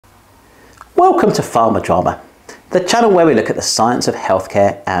Welcome to Pharma Drama, the channel where we look at the science of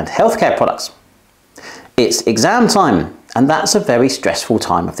healthcare and healthcare products. It's exam time, and that's a very stressful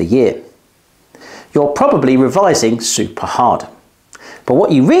time of the year. You're probably revising super hard, but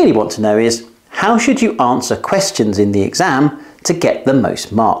what you really want to know is how should you answer questions in the exam to get the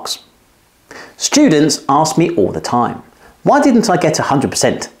most marks? Students ask me all the time, why didn't I get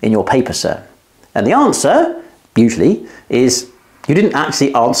 100% in your paper, sir? And the answer, usually, is you didn't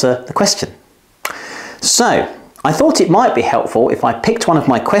actually answer the question. So, I thought it might be helpful if I picked one of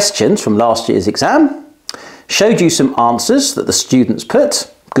my questions from last year's exam, showed you some answers that the students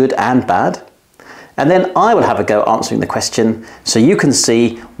put, good and bad, and then I will have a go answering the question so you can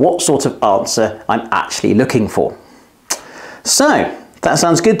see what sort of answer I'm actually looking for. So, that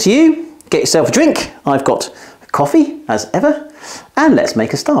sounds good to you? Get yourself a drink. I've got coffee, as ever, and let's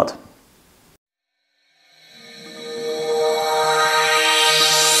make a start.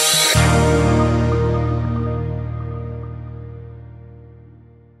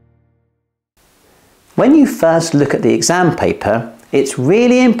 When you first look at the exam paper, it's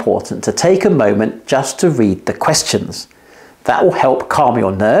really important to take a moment just to read the questions. That will help calm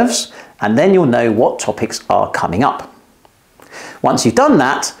your nerves, and then you'll know what topics are coming up. Once you've done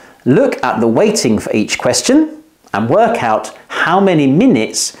that, look at the weighting for each question and work out how many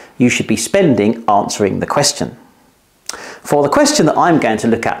minutes you should be spending answering the question. For the question that I'm going to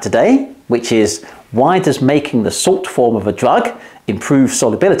look at today, which is why does making the salt form of a drug improve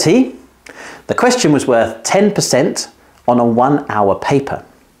solubility? The question was worth 10% on a 1 hour paper.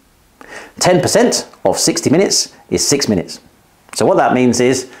 10% of 60 minutes is 6 minutes. So what that means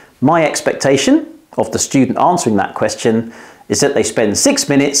is my expectation of the student answering that question is that they spend 6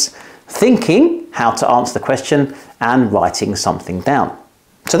 minutes thinking how to answer the question and writing something down.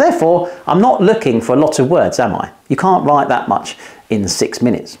 So therefore, I'm not looking for a lot of words, am I? You can't write that much in 6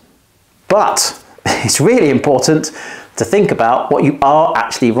 minutes. But it's really important to think about what you are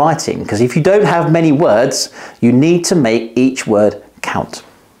actually writing, because if you don't have many words, you need to make each word count.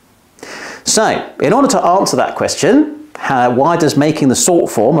 So, in order to answer that question, why does making the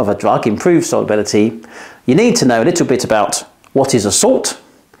salt form of a drug improve solubility, you need to know a little bit about what is a salt,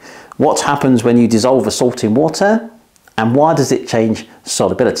 what happens when you dissolve a salt in water, and why does it change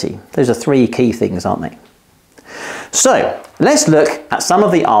solubility. Those are three key things, aren't they? So, let's look at some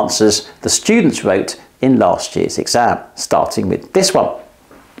of the answers the students wrote in last year's exam, starting with this one.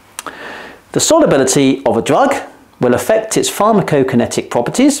 The solubility of a drug will affect its pharmacokinetic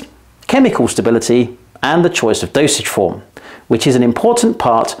properties, chemical stability, and the choice of dosage form, which is an important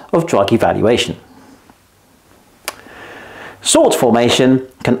part of drug evaluation. Salt formation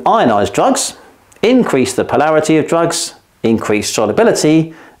can ionize drugs, increase the polarity of drugs, increase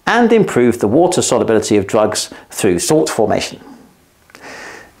solubility, and improve the water solubility of drugs through salt formation.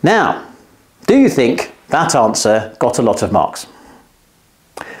 Now, do you think that answer got a lot of marks?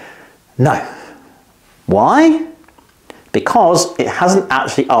 No. Why? Because it hasn't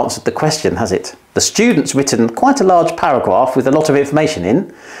actually answered the question, has it? The student's written quite a large paragraph with a lot of information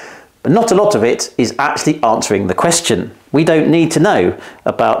in, but not a lot of it is actually answering the question. We don't need to know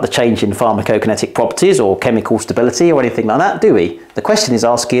about the change in pharmacokinetic properties or chemical stability or anything like that, do we? The question is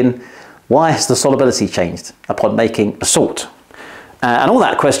asking, why has the solubility changed upon making a salt? And all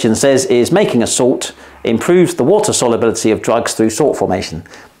that question says is making a salt improves the water solubility of drugs through salt formation.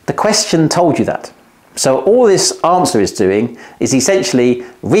 The question told you that. So all this answer is doing is essentially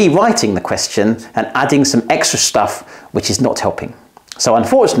rewriting the question and adding some extra stuff which is not helping. So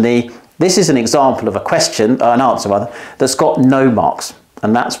unfortunately, this is an example of a question, an answer rather, that's got no marks,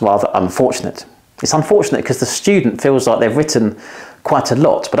 and that's rather unfortunate. It's unfortunate because the student feels like they've written quite a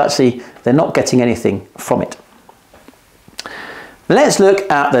lot, but actually they're not getting anything from it. Let's look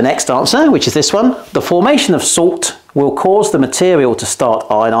at the next answer, which is this one. The formation of salt will cause the material to start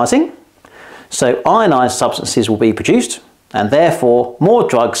ionizing. So ionized substances will be produced, and therefore more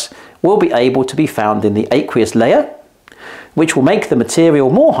drugs will be able to be found in the aqueous layer, which will make the material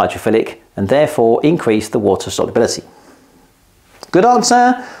more hydrophilic and therefore increase the water solubility. Good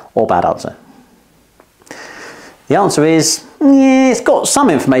answer or bad answer? The answer is, yeah, it's got some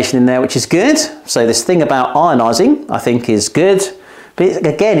information in there which is good. So this thing about ionizing I think is good. But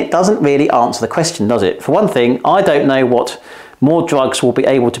again, it doesn't really answer the question, does it? For one thing, I don't know what more drugs will be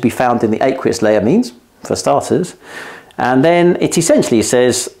able to be found in the aqueous layer means, for starters. And then it essentially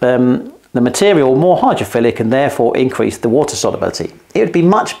says the material more hydrophilic and therefore increase the water solubility. It would be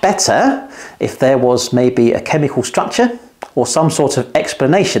much better if there was maybe a chemical structure or some sort of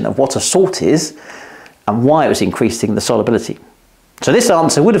explanation of what a salt is and why it was increasing the solubility. So this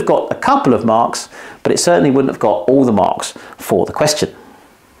answer would have got a couple of marks, but it certainly wouldn't have got all the marks for the question.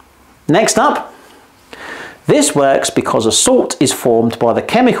 Next up, this works because a salt is formed by the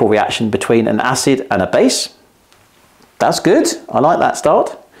chemical reaction between an acid and a base. That's good, I like that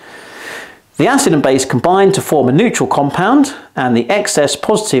start. The acid and base combine to form a neutral compound, and the excess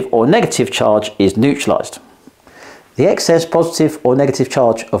positive or negative charge is neutralised. The excess positive or negative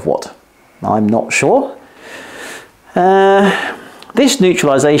charge of what? I'm not sure. This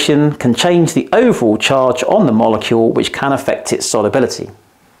neutralisation can change the overall charge on the molecule, which can affect its solubility.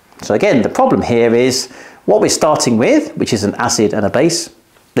 So again, the problem here is what we're starting with, which is an acid and a base.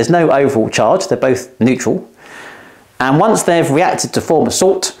 There's no overall charge, they're both neutral. And once they've reacted to form a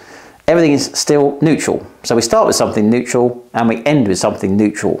salt, everything is still neutral. So we start with something neutral and we end with something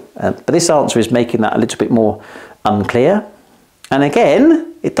neutral. But this answer is making that a little bit more unclear. And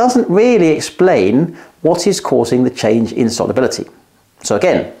again, it doesn't really explain what is causing the change in solubility. So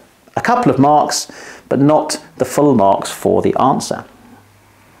again, a couple of marks, but not the full marks for the answer.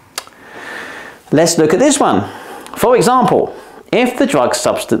 Let's look at this one. For example, if the drug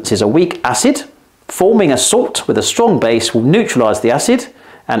substance is a weak acid, forming a salt with a strong base will neutralise the acid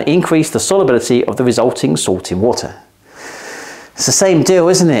and increase the solubility of the resulting salt in water. It's the same deal,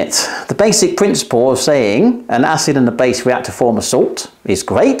 isn't it? The basic principle of saying an acid and a base react to form a salt is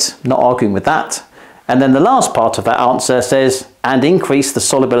great, not arguing with that. And then the last part of that answer says, and increase the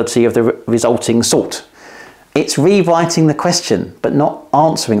solubility of the resulting salt. It's rewriting the question, but not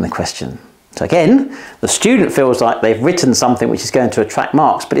answering the question. So again, the student feels like they've written something which is going to attract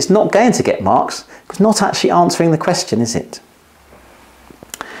marks, but it's not going to get marks because it's not actually answering the question, is it?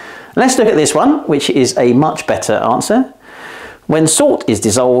 Let's look at this one, which is a much better answer. When salt is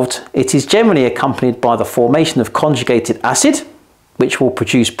dissolved, it is generally accompanied by the formation of conjugated acid, which will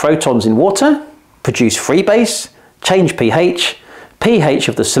produce protons in water, produce free base, change pH, pH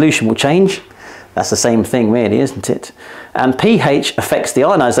of the solution will change. That's the same thing really, isn't it? And pH affects the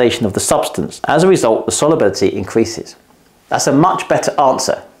ionization of the substance. As a result, the solubility increases. That's a much better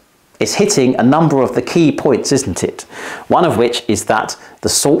answer. It's hitting a number of the key points, isn't it? One of which is that the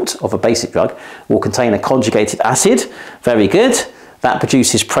salt of a basic drug will contain a conjugated acid. Very good. That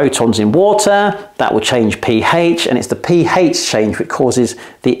produces protons in water. That will change pH, and it's the pH change which causes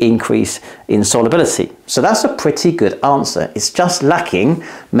the increase in solubility. So that's a pretty good answer. It's just lacking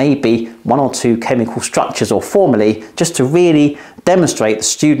maybe one or two chemical structures or formulae just to really demonstrate the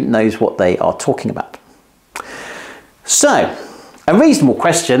student knows what they are talking about. So, a reasonable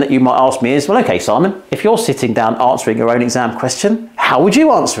question that you might ask me is, well, okay, Simon, if you're sitting down answering your own exam question, how would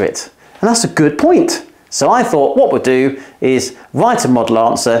you answer it? And that's a good point. So I thought what we'll do is write a model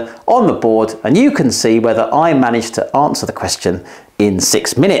answer on the board and you can see whether I managed to answer the question in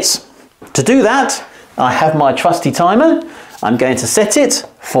 6 minutes. To do that, I have my trusty timer. I'm going to set it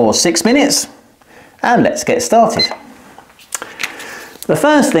for 6 minutes and let's get started. The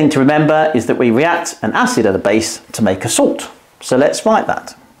first thing to remember is that we react an acid and a base to make a salt. So let's write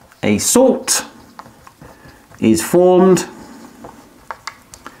that. A salt is formed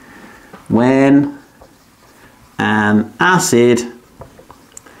when an acid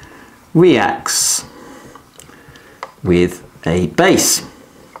reacts with a base.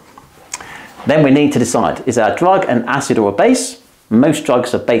 Then we need to decide, is our drug an acid or a base? Most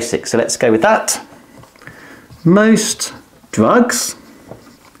drugs are basic, so let's go with that. Most drugs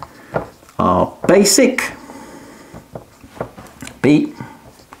are basic. B.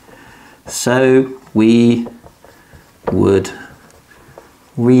 So we would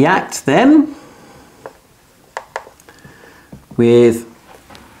react them with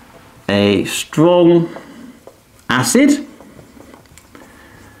a strong acid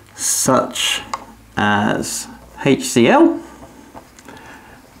such as HCl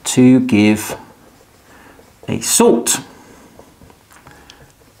to give a salt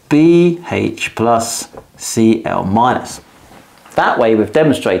BH plus Cl minus. That way we've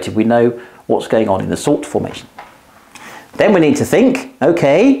demonstrated we know what's going on in the salt formation. Then we need to think,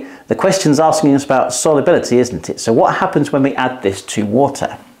 okay, the question's asking us about solubility, isn't it? So what happens when we add this to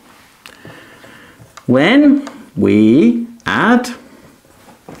water? When we add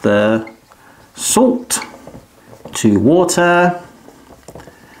the salt to water,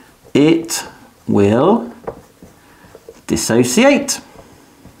 it will dissociate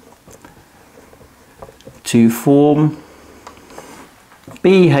to form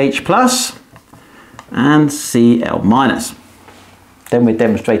BH plus and Cl minus. Then we're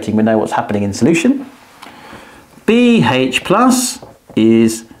demonstrating we know what's happening in solution. BH plus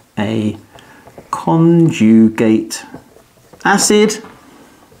is a conjugate acid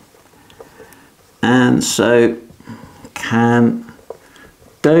and so can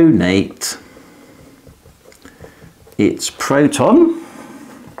donate its proton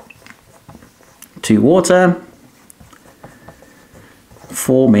to water,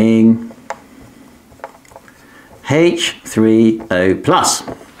 forming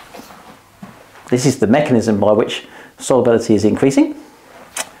H3O+. This is the mechanism by which solubility is increasing.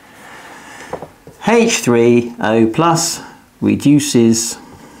 H3O+ reduces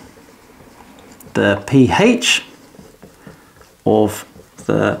the pH of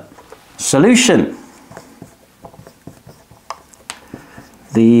the solution.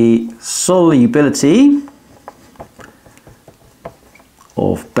 The solubility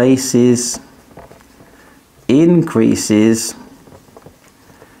of bases increases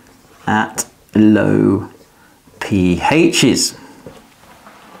at low pHs.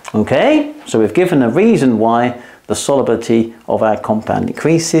 Okay, so we've given a reason why the solubility of our compound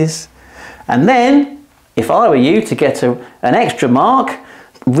increases. And then, if I were you, to get an extra mark,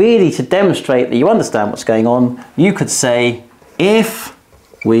 really to demonstrate that you understand what's going on, you could say, if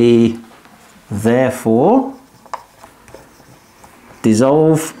we therefore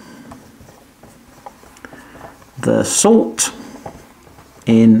dissolve the salt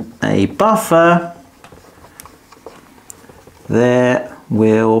in a buffer, there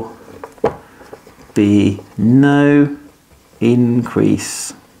will be no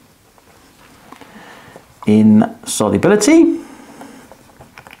increase in solubility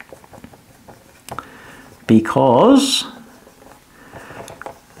because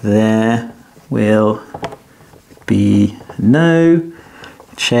there will be no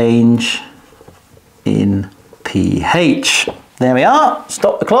change in pH. There we are,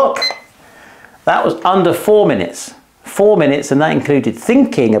 stop the clock. That was under 4 minutes. 4 minutes, and that included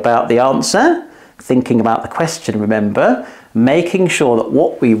thinking about the answer, thinking about the question, remember, making sure that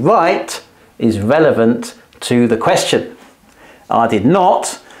what we write is relevant to the question. I did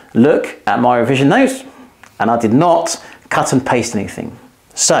not look at my revision notes, and I did not cut and paste anything.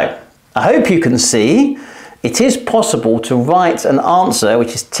 So, I hope you can see it is possible to write an answer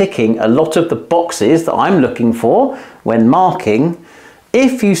which is ticking a lot of the boxes that I'm looking for when marking,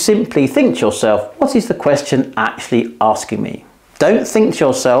 if you simply think to yourself, what is the question actually asking me? Don't think to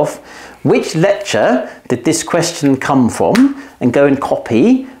yourself, which lecture did this question come from, and go and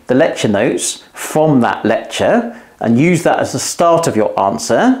copy the lecture notes from that lecture and use that as the start of your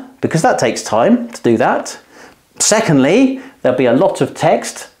answer, because that takes time to do that. Secondly, there'll be a lot of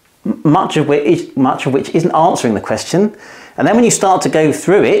text, much of which isn't answering the question, and then when you start to go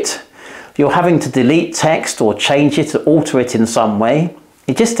through it, you're having to delete text or change it or alter it in some way.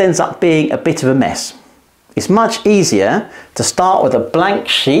 It just ends up being a bit of a mess. It's much easier to start with a blank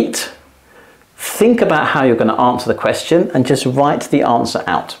sheet, think about how you're going to answer the question, and just write the answer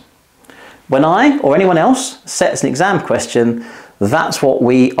out. When I or anyone else sets an exam question, that's what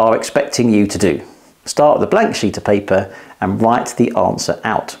we are expecting you to do. Start with a blank sheet of paper and write the answer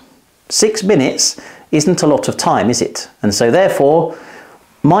out. 6 minutes isn't a lot of time, is it? And so therefore,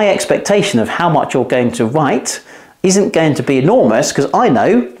 my expectation of how much you're going to write isn't going to be enormous, because I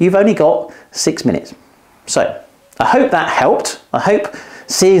know you've only got 6 minutes. So I hope that helped. I hope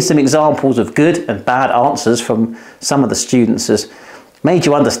seeing some examples of good and bad answers from some of the students has made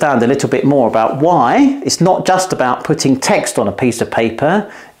you understand a little bit more about why it's not just about putting text on a piece of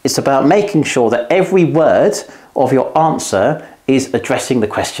paper, it's about making sure that every word of your answer is addressing the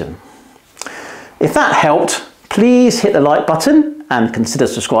question. If that helped, please hit the like button and consider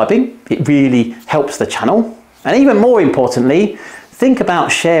subscribing. It really helps the channel. And even more importantly, think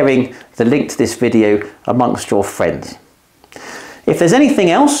about sharing the link to this video amongst your friends. If there's anything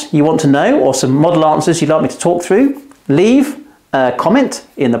else you want to know or some model answers you'd like me to talk through, leave a comment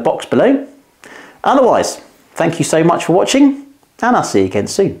in the box below. Otherwise, thank you so much for watching, and I'll see you again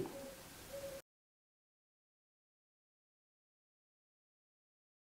soon.